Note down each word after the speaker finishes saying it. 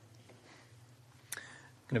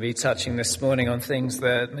Going to be touching this morning on things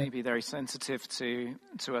that may be very sensitive to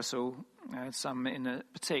us all, some in a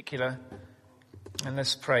particular. And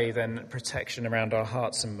let's pray then protection around our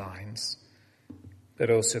hearts and minds, but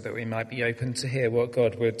also that we might be open to hear what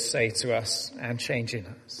God would say to us and change in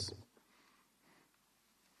us.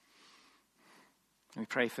 We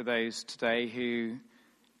pray for those today who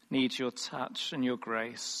need your touch and your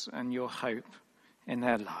grace and your hope in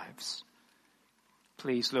their lives.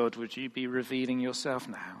 Please, Lord, would you be revealing yourself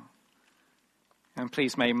now? And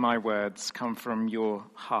please may my words come from your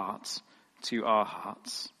heart to our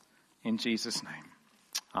hearts. In Jesus' name,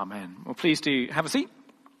 amen. Well, please do have a seat.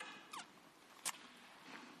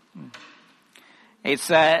 It's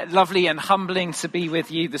lovely and humbling to be with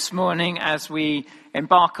you this morning as we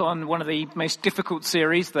embark on one of the most difficult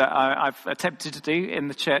series that I've attempted to do in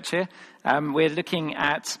the church here. We're looking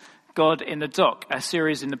at God in the Dock, a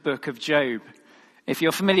series in the book of Job. If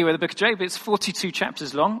you're familiar with the book of Job, it's 42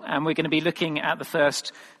 chapters long, and we're going to be looking at the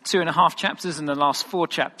first 2.5 chapters and the last 4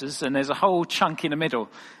 chapters, and there's a whole chunk in the middle,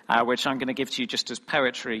 which I'm going to give to you just as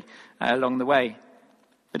poetry along the way.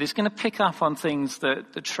 But it's going to pick up on things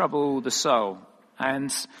that trouble the soul.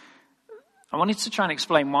 And I wanted to try and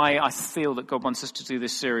explain why I feel that God wants us to do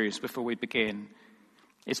this series before we begin.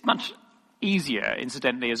 It's much easier,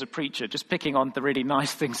 incidentally, as a preacher, just picking on the really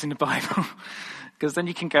nice things in the Bible. Because then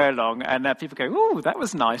you can go along and people go, "Oh, that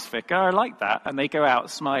was nice, Vicar, I like that." And they go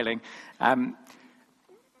out smiling.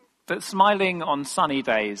 But smiling on sunny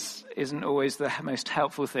days isn't always the most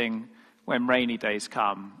helpful thing when rainy days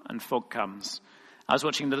come and fog comes. I was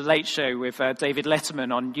watching The Late Show with David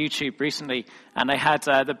Letterman on YouTube recently, and they had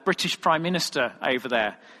the British Prime Minister over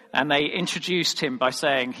there. And they introduced him by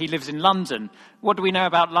saying he lives in London. What do we know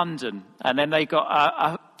about London? And then they got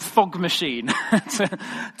a fog machine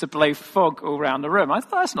to blow fog all around the room. I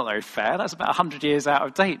thought, that's not very fair. That's about 100 years out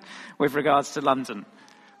of date with regards to London.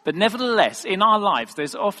 But nevertheless, in our lives,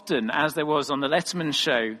 there's often, as there was on the Letterman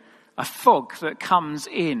show, a fog that comes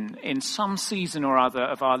in some season or other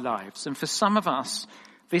of our lives. And for some of us,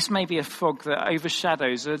 this may be a fog that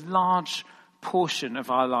overshadows a large portion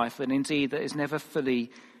of our life, and indeed that is never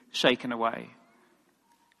fully shaken away.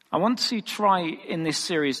 I want to try in this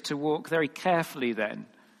series to walk very carefully then.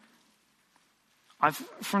 I've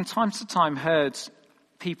from time to time heard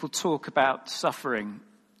people talk about suffering.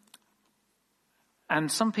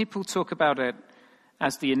 And some people talk about it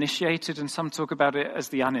as the initiated, and some talk about it as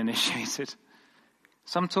the uninitiated.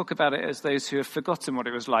 Some talk about it as those who have forgotten what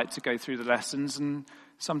it was like to go through the lessons, and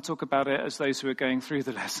some talk about it as those who are going through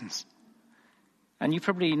the lessons. And you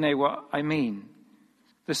probably know what I mean.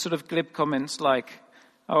 The sort of glib comments like,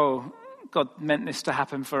 "Oh, God meant this to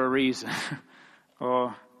happen for a reason,"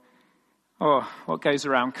 or, "Oh, what goes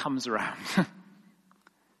around comes around,"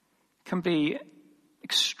 can be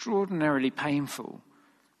extraordinarily painful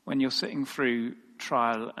when you're sitting through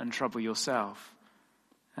trial and trouble yourself,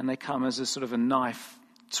 and they come as a sort of a knife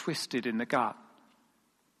twisted in the gut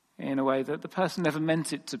in a way that the person never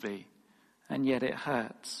meant it to be, and yet it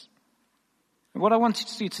hurts. And what I wanted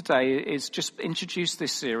to do today is just introduce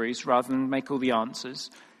this series rather than make all the answers,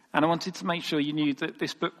 and I wanted to make sure you knew that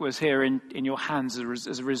this book was here in your hands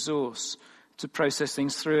as a resource to process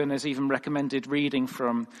things through, and there's even recommended reading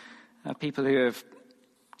from people who have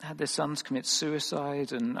had their sons commit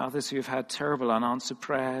suicide, and others who have had terrible unanswered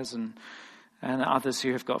prayers, and others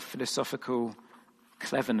who have got philosophical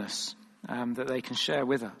cleverness that they can share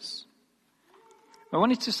with us. I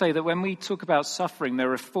wanted to say that when we talk about suffering,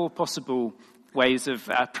 there are 4 possible ways of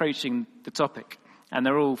approaching the topic, and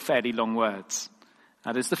they're all fairly long words.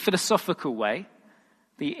 There's the philosophical way,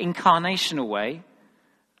 the incarnational way,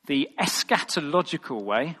 the eschatological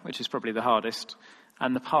way, which is probably the hardest,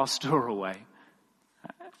 and the pastoral way.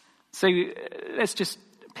 So let's just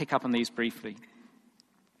pick up on these briefly.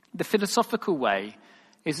 The philosophical way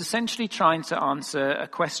is essentially trying to answer a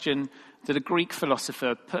question that a Greek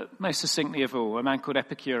philosopher put most succinctly of all, a man called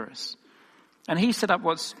Epicurus. And he set up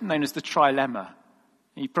what's known as the trilemma.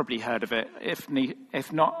 You've probably heard of it,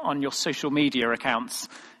 if not on your social media accounts,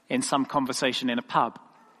 in some conversation in a pub.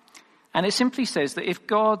 And it simply says that if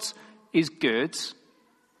God is good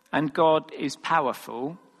and God is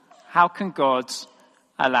powerful, how can God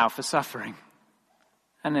allow for suffering?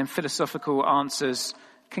 And then philosophical answers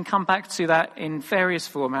can come back to that in various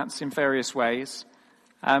formats, in various ways.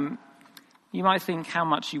 You might think how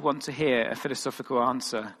much you want to hear a philosophical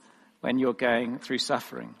answer when you're going through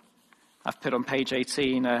suffering. I've put on page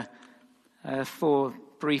 18 4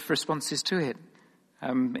 brief responses to it.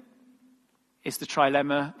 Is the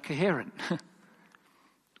trilemma coherent?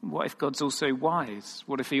 What if God's also wise?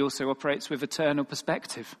 What if he also operates with eternal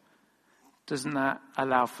perspective? Doesn't that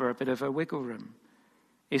allow for a bit of a wiggle room?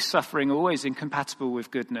 is suffering always incompatible with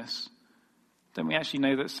goodness? Don't we actually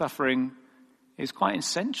know that suffering is quite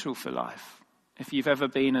essential for life? If you've ever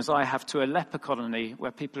been, as I have, to a leper colony where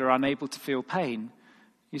people are unable to feel pain,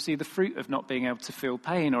 you see the fruit of not being able to feel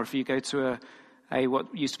pain. Or if you go to a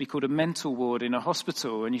what used to be called a mental ward in a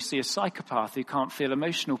hospital and you see a psychopath who can't feel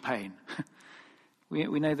emotional pain,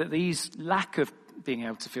 we know that these lack of being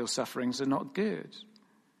able to feel sufferings are not good.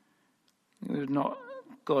 Would not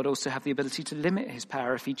God also have the ability to limit his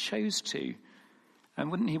power if he chose to?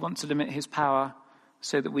 And wouldn't he want to limit his power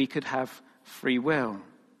so that we could have free will?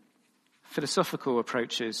 Philosophical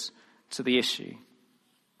approaches to the issue.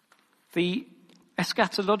 The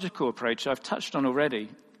eschatological approach I've touched on already.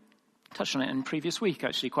 Touched on it in previous week,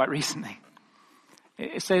 actually, quite recently.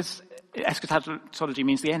 It says eschatology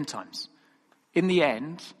means the end times. In the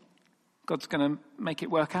end, God's going to make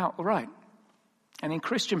it work out all right. And in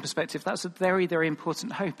Christian perspective, that's a very, very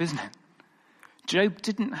important hope, isn't it? Job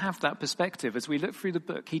didn't have that perspective. As we look through the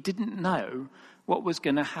book, he didn't know what was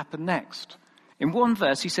going to happen next. In one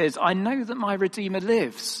verse, he says, I know that my Redeemer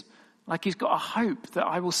lives. Like he's got a hope that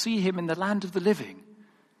I will see him in the land of the living.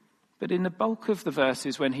 But in the bulk of the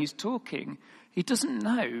verses when he's talking, he doesn't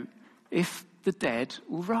know if the dead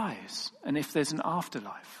will rise and if there's an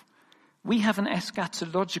afterlife. We have an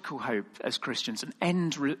eschatological hope as Christians, an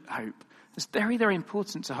end hope. It's very, very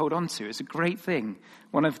important to hold on to. It's a great thing.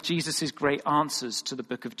 One of Jesus' great answers to the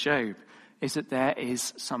book of Job is that there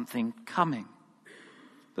is something coming.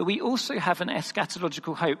 But we also have an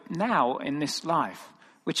eschatological hope now in this life,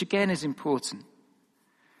 which again is important.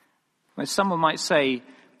 When someone might say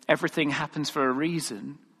everything happens for a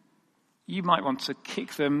reason, you might want to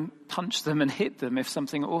kick them, punch them and hit them if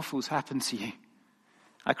something awful's happened to you.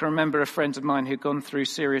 I can remember a friend of mine who'd gone through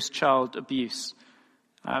serious child abuse,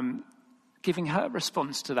 giving her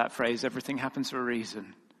response to that phrase, everything happens for a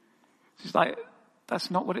reason. She's like, that's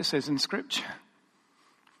not what it says in Scripture.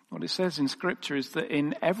 What it says in Scripture is that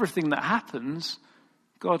in everything that happens,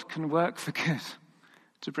 God can work for good,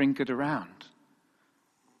 to bring good around.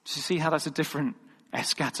 Do you see how that's a different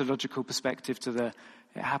eschatological perspective to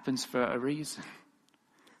it happens for a reason?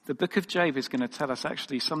 The book of Job is going to tell us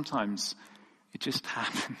actually sometimes it just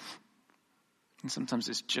happens. And sometimes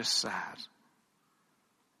it's just sad.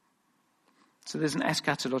 So there's an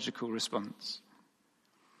eschatological response.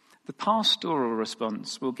 The pastoral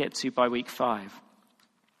response we'll get to by week 5.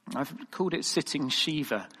 I've called it sitting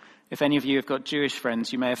Shiva. If any of you have got Jewish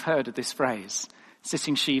friends, you may have heard of this phrase,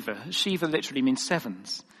 sitting Shiva. Shiva literally means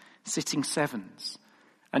sevens, sitting sevens.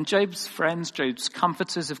 And Job's friends, Job's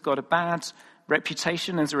comforters have got a bad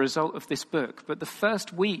reputation as a result of this book. But the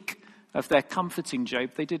first week of their comforting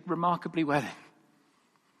Job, they did remarkably well.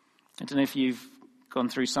 I don't know if you've gone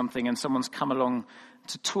through something and someone's come along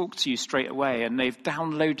to talk to you straight away and they've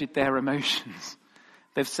downloaded their emotions.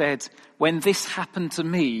 They've said, when this happened to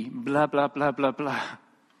me, blah, blah, blah, blah, blah.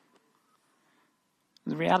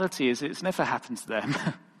 The reality is it's never happened to them,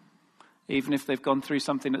 even if they've gone through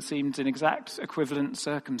something that seemed an exact equivalent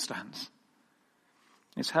circumstance.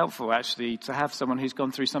 It's helpful, actually, to have someone who's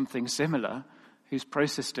gone through something similar, who's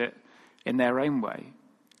processed it in their own way.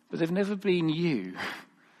 But they've never been you,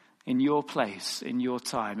 in your place, in your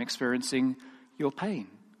time, experiencing your pain.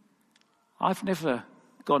 I've never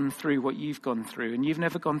gone through what you've gone through, and you've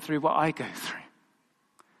never gone through what I go through.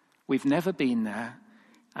 We've never been there,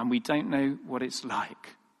 and we don't know what it's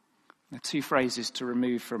like. They're 2 phrases to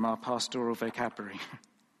remove from our pastoral vocabulary.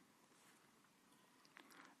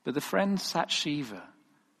 But the friends sat Shiva.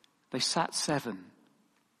 They sat 7.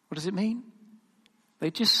 What does it mean?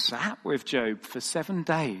 They just sat with Job for 7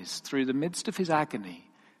 days through the midst of his agony.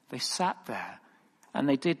 They sat there and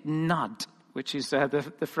they did nud, which is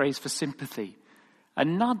the phrase for sympathy. A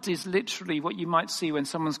nud is literally what you might see when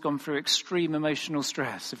someone's gone through extreme emotional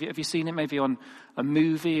stress. Have you seen it maybe on a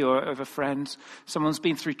movie or of a friend? Someone's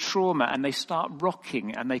been through trauma and they start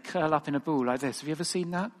rocking and they curl up in a ball like this. Have you ever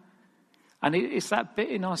seen that? And it's that bit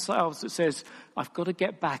in ourselves that says, I've got to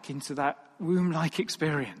get back into that womb-like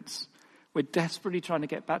experience. We're desperately trying to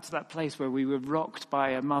get back to that place where we were rocked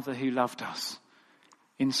by a mother who loved us,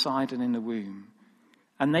 inside and in the womb.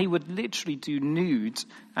 And they would literally do nude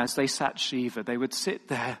as they sat Shiva. They would sit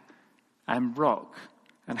there and rock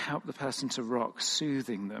and help the person to rock,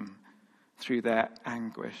 soothing them through their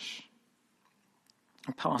anguish.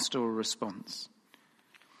 A pastoral response.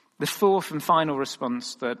 The 4th and final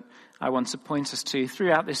response that I want to point us to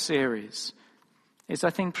throughout this series is,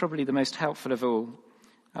 I think, probably the most helpful of all.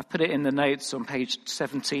 I've put it in the notes on page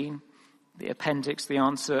 17, the appendix, the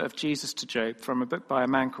answer of Jesus to Job, from a book by a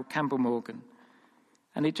man called Campbell Morgan.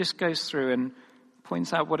 And it just goes through and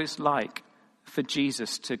points out what it's like for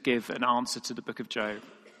Jesus to give an answer to the book of Job.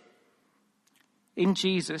 In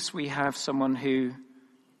Jesus, we have someone who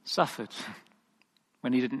suffered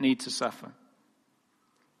when he didn't need to suffer.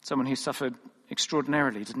 Someone who suffered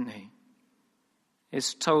extraordinarily, didn't he?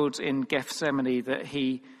 It's told in Gethsemane that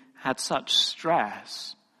he had such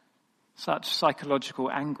stress, such psychological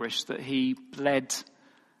anguish, that he bled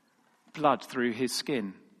blood through his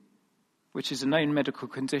skin, which is a known medical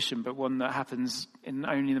condition, but one that happens in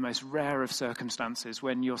only the most rare of circumstances,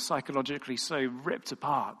 when you're psychologically so ripped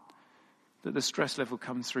apart that the stress level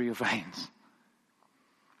comes through your veins.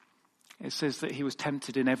 It says that he was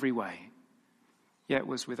tempted in every way, yet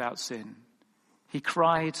was without sin. He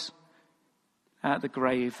cried at the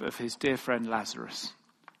grave of his dear friend Lazarus.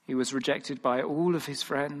 He was rejected by all of his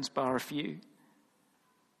friends, bar a few.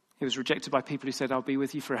 He was rejected by people who said, "I'll be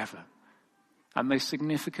with you forever." And most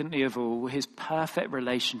significantly of all, his perfect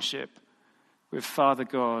relationship with Father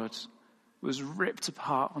God was ripped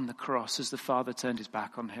apart on the cross as the Father turned his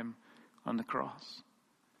back on him on the cross.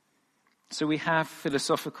 So we have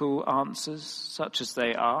philosophical answers, such as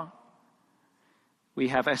they are. We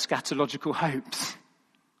have eschatological hopes.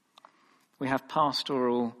 We have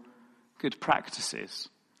pastoral good practices.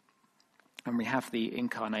 And we have the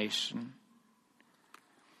incarnation.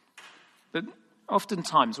 But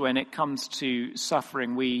oftentimes when it comes to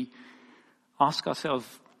suffering, we ask ourselves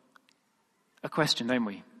a question, don't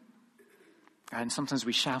we? And sometimes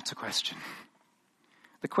we shout a question.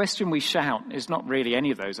 The question we shout is not really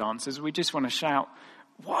any of those answers. We just want to shout,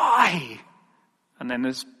 "Why?" And then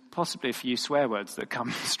there's possibly a few swear words that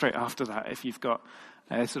come straight after that if you've got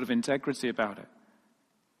a sort of integrity about it.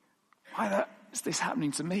 Why is this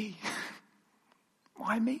happening to me?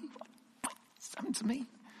 Why me? What's happened to me?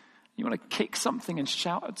 You want to kick something and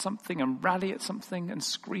shout at something and rally at something and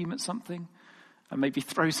scream at something and maybe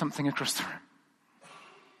throw something across the room.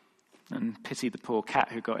 And pity the poor cat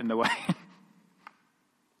who got in the way.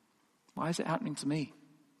 Why is it happening to me?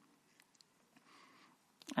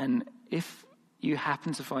 And if you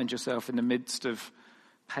happen to find yourself in the midst of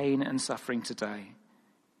pain and suffering today,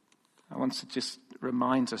 I want to just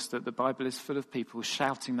remind us that the Bible is full of people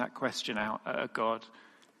shouting that question out at a God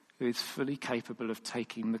who is fully capable of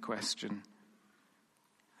taking the question,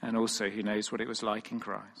 and also who knows what it was like in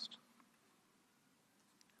Christ.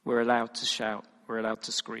 We're allowed to shout, we're allowed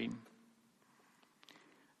to scream.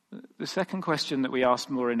 The second question that we ask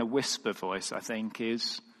more in a whisper voice, I think,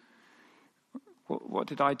 is, what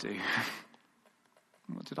did I do?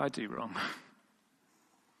 What did I do wrong?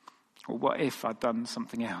 Or what if I'd done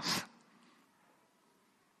something else?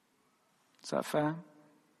 Is that fair?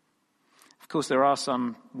 Of course, there are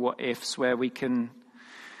some what ifs where we can,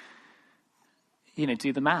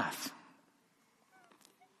 do the math.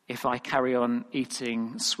 If I carry on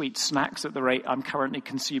eating sweet snacks at the rate I'm currently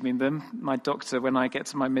consuming them, my doctor, when I get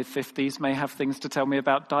to my mid-50s, may have things to tell me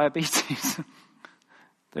about diabetes.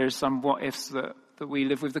 There's some what ifs that we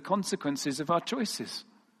live with the consequences of our choices.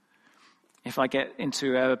 If I get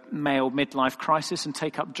into a male midlife crisis and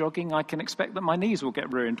take up jogging, I can expect that my knees will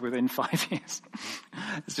get ruined within 5 years.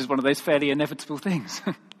 It's just one of those fairly inevitable things.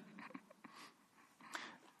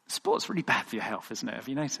 Sport's really bad for your health, isn't it? Have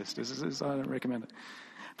you noticed? I don't recommend it.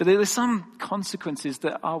 But there are some consequences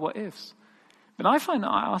that are what ifs. But I find that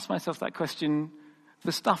I ask myself that question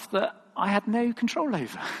for stuff that I had no control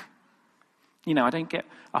over. I don't get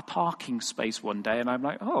a parking space one day and I'm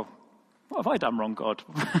like, oh, what have I done wrong, God?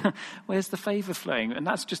 Where's the favour flowing? And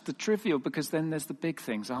that's just the trivial, because then there's the big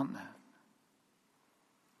things, aren't there?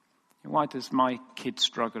 Why does my kid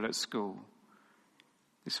struggle at school?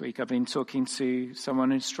 This week I've been talking to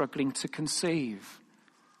someone who's struggling to conceive.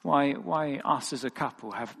 Why us as a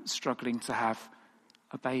couple struggling to have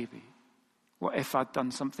a baby? What if I'd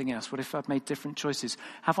done something else? What if I'd made different choices?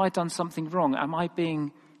 Have I done something wrong? Am I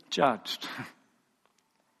being judged?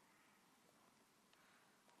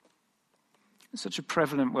 It's such a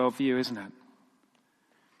prevalent worldview, isn't it?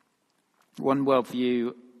 One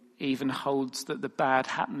worldview even holds that the bad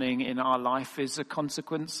happening in our life is a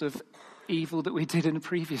consequence of evil that we did in a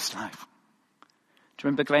previous life. Do you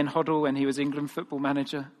remember Glenn Hoddle when he was England football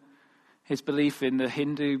manager? His belief in the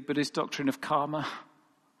Hindu Buddhist doctrine of karma.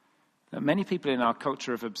 Now, many people in our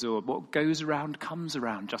culture have absorbed what goes around comes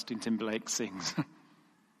around, Justin Timberlake sings.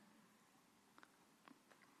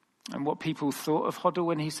 And what people thought of Hoddle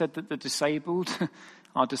when he said that the disabled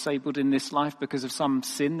are disabled in this life because of some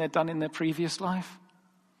sin they'd done in their previous life.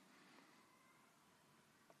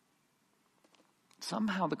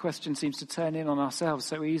 Somehow the question seems to turn in on ourselves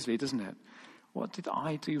so easily, doesn't it? What did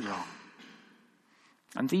I do wrong?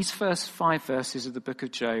 And these first 5 verses of the book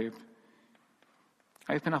of Job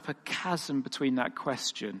open up a chasm between that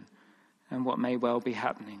question and what may well be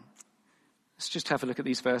happening. Let's just have a look at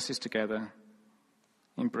these verses together.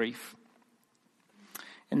 in brief.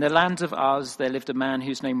 In the land of Uz, there lived a man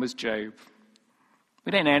whose name was Job.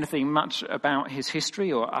 We don't know anything much about his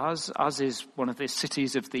history or Uz. Uz is one of the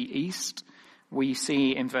cities of the east. We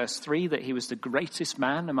see in verse 3 that he was the greatest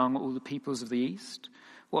man among all the peoples of the east.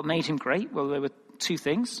 What made him great? Well, there were two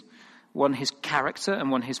things. One, his character, and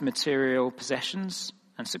one, his material possessions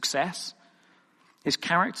and success. His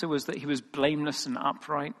character was that he was blameless and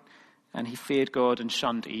upright, and he feared God and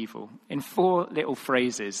shunned evil. In 4 little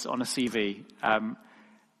phrases on a CV,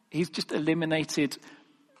 he's just eliminated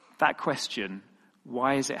that question,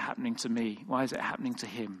 why is it happening to me? Why is it happening to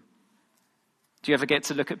him? Do you ever get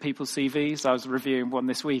to look at people's CVs? I was reviewing one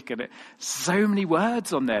this week, and so many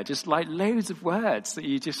words on there, just like loads of words that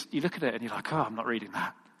you look at it and you're like, oh, I'm not reading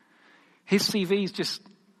that. His CV's just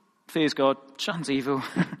fears God, shuns evil,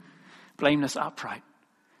 blameless, upright.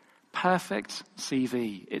 Perfect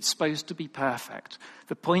CV. It's supposed to be perfect.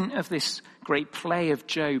 The point of this great play of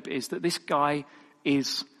Job is that this guy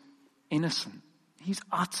is innocent. He's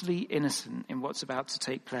utterly innocent in what's about to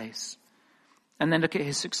take place. And then look at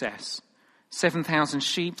his success. 7,000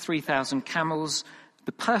 sheep, 3,000 camels,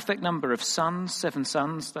 the perfect number of sons, 7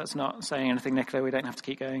 sons. That's not saying anything, Nicola. We don't have to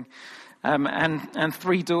keep going. And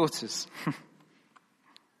 3 daughters.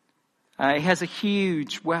 He has a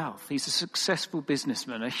huge wealth. He's a successful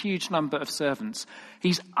businessman, a huge number of servants.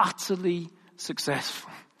 He's utterly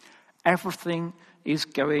successful. Everything is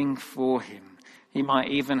going for him. He might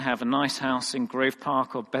even have a nice house in Grove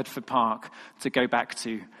Park or Bedford Park to go back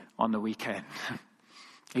to on the weekend.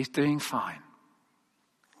 He's doing fine.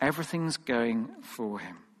 Everything's going for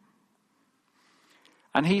him.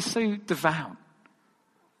 And he's so devout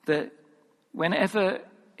that whenever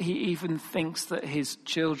he even thinks that his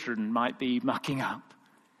children might be mucking up,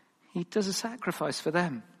 he does a sacrifice for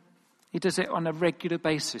them. He does it on a regular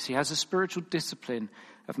basis. He has a spiritual discipline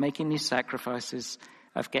of making these sacrifices,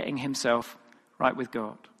 of getting himself right with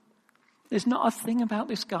God. There's not a thing about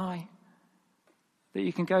this guy that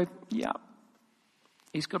you can go, yeah,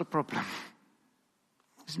 he's got a problem.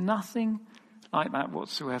 There's nothing like that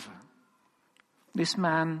whatsoever. This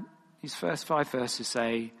man, his first 5 verses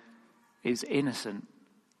say, is innocent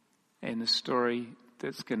in the story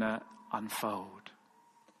that's going to unfold.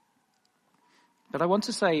 But I want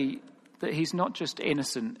to say that he's not just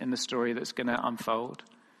innocent in the story that's going to unfold.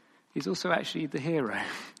 He's also actually the hero.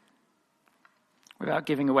 Without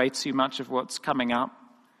giving away too much of what's coming up,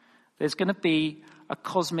 there's going to be a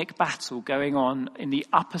cosmic battle going on in the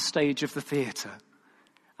upper stage of the theatre.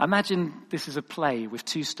 Imagine this is a play with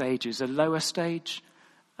 2 stages, a lower stage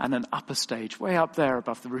and an upper stage, way up there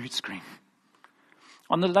above the rood screen.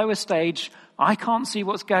 On the lower stage, I can't see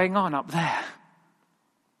what's going on up there.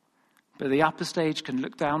 But the upper stage can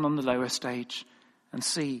look down on the lower stage and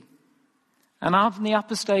see. And up in the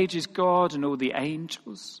upper stage is God and all the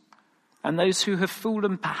angels, and those who have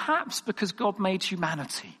fallen perhaps because God made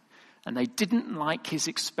humanity, and they didn't like his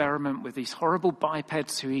experiment with these horrible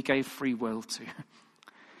bipeds who he gave free will to.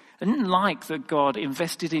 They didn't like that God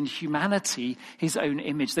invested in humanity his own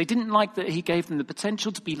image. They didn't like that he gave them the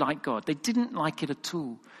potential to be like God. They didn't like it at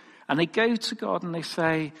all. And they go to God and they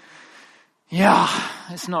say, yeah,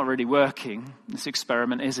 it's not really working, this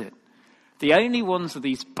experiment, is it? The only ones of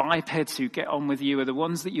these bipeds who get on with you are the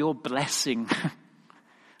ones that you're blessing.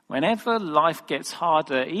 Whenever life gets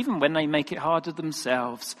harder, even when they make it harder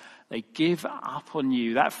themselves, they give up on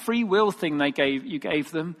you. That free will thing you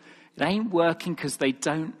gave them, it ain't working because they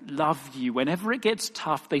don't love you. Whenever it gets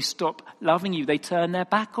tough, they stop loving you. They turn their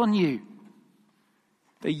back on you.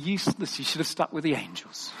 They're useless. You should have stuck with the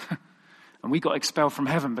angels. And we got expelled from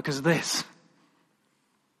heaven because of this.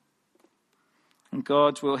 And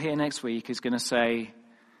God, we'll hear next week, is going to say,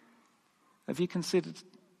 have you considered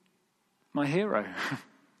my hero?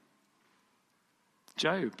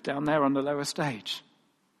 Job, down there on the lower stage.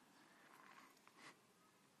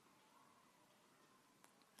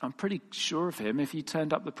 I'm pretty sure of him if you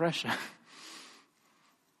turned up the pressure.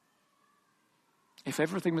 If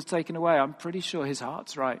everything was taken away, I'm pretty sure his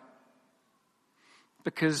heart's right.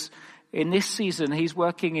 Because in this season, he's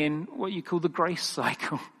working in what you call the grace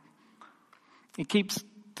cycle. He keeps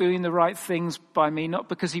doing the right things by me, not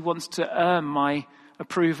because he wants to earn my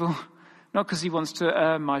approval, not because he wants to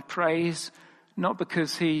earn my praise, not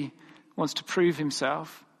because he wants to prove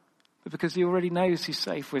himself, but because he already knows he's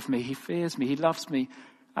safe with me, he fears me, he loves me,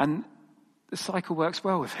 and the cycle works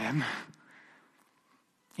well with him.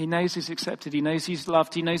 He knows he's accepted, he knows he's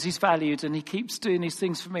loved, he knows he's valued, and he keeps doing these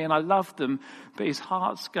things for me, and I love them, but his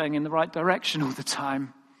heart's going in the right direction all the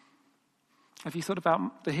time. Have you thought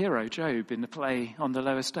about the hero, Job, in the play on the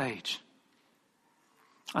lower stage?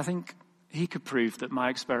 I think he could prove that my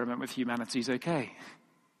experiment with humanity is okay.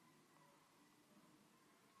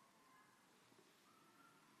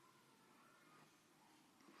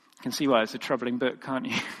 You can see why it's a troubling book, can't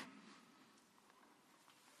you?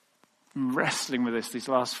 I'm wrestling with this these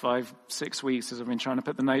last 5-6 weeks as I've been trying to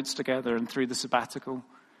put the notes together and through the sabbatical.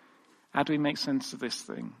 How do we make sense of this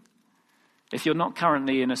thing? If you're not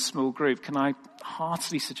currently in a small group, can I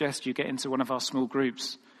heartily suggest you get into one of our small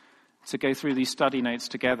groups to go through these study notes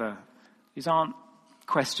together? These aren't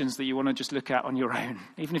questions that you want to just look at on your own.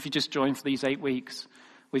 Even if you just join for these 8 weeks.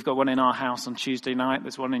 We've got one in our house on Tuesday night.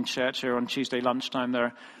 There's one in church here on Tuesday lunchtime. There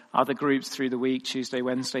are other groups through the week, Tuesday,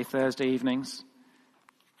 Wednesday, Thursday evenings.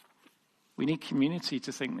 We need community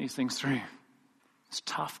to think these things through. It's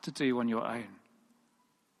tough to do on your own.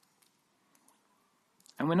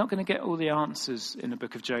 And we're not going to get all the answers in the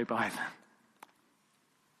book of Job either.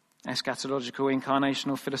 Eschatological,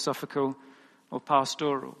 incarnational, philosophical, or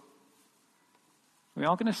pastoral. We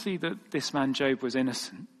are going to see that this man Job was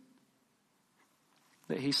innocent.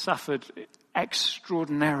 That he suffered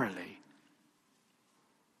extraordinarily.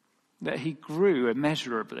 That he grew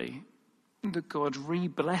immeasurably. That God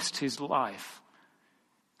re-blessed his life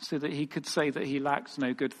so that he could say that he lacked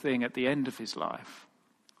no good thing at the end of his life.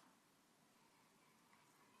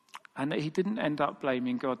 And that he didn't end up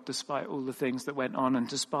blaming God despite all the things that went on and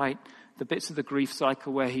despite the bits of the grief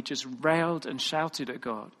cycle where he just railed and shouted at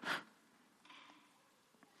God.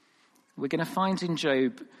 We're going to find in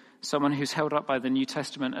Job someone who's held up by the New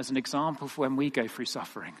Testament as an example for when we go through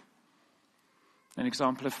suffering. An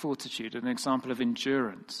example of fortitude, an example of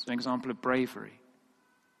endurance, an example of bravery.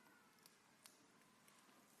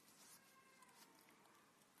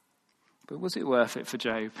 But was it worth it for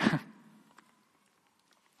Job?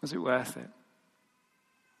 Was it worth it?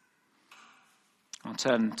 I'll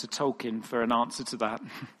turn to Tolkien for an answer to that.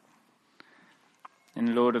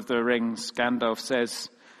 In Lord of the Rings, Gandalf says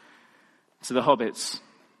to the hobbits,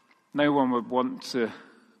 no one would want to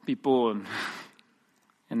be born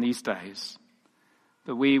in these days.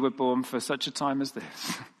 But we were born for such a time as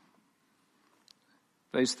this.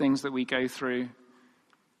 Those things that we go through,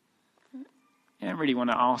 you don't really want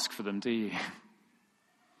to ask for them, do you?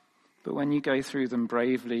 But when you go through them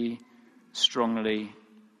bravely, strongly,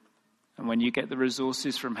 and when you get the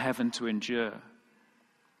resources from heaven to endure,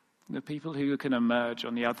 the people who can emerge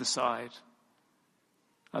on the other side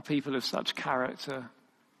are people of such character,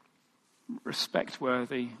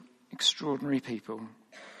 respect-worthy, extraordinary people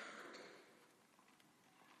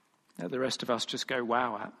that the rest of us just go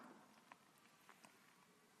wow at.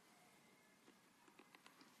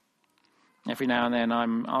 Every now and then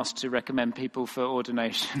I'm asked to recommend people for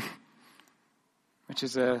ordination, which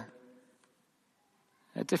is a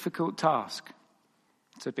difficult task,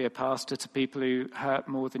 to be a pastor to people who hurt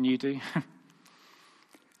more than you do,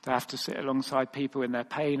 to have to sit alongside people in their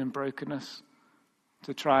pain and brokenness,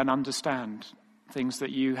 to try and understand things that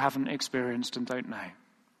you haven't experienced and don't know.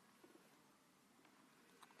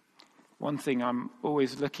 One thing I'm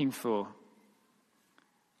always looking for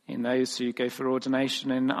in those who go for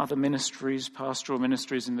ordination in other ministries, pastoral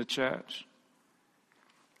ministries in the church,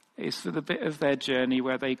 is for the bit of their journey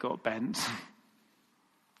where they got bent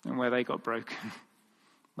and where they got broken,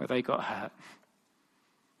 where they got hurt.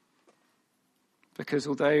 Because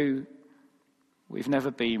although we've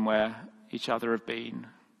never been where each other have been,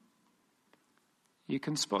 you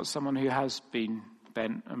can spot someone who has been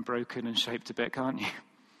bent and broken and shaped a bit, can't you?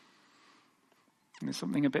 And there's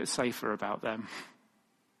something a bit safer about them.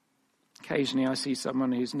 Occasionally I see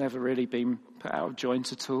someone who's never really been put out of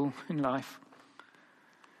joint at all in life.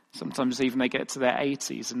 Sometimes even they get to their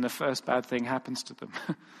 80s and the first bad thing happens to them.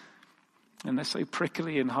 And they're so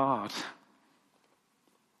prickly and hard.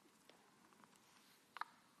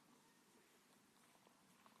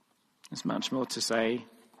 There's much more to say,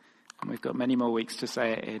 and we've got many more weeks to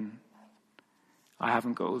say it in. I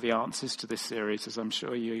haven't got all the answers to this series, as I'm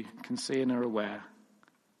sure you can see and are aware.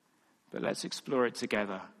 But let's explore it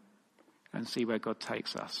together and see where God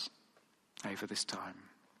takes us over this time.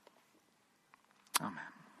 Amen.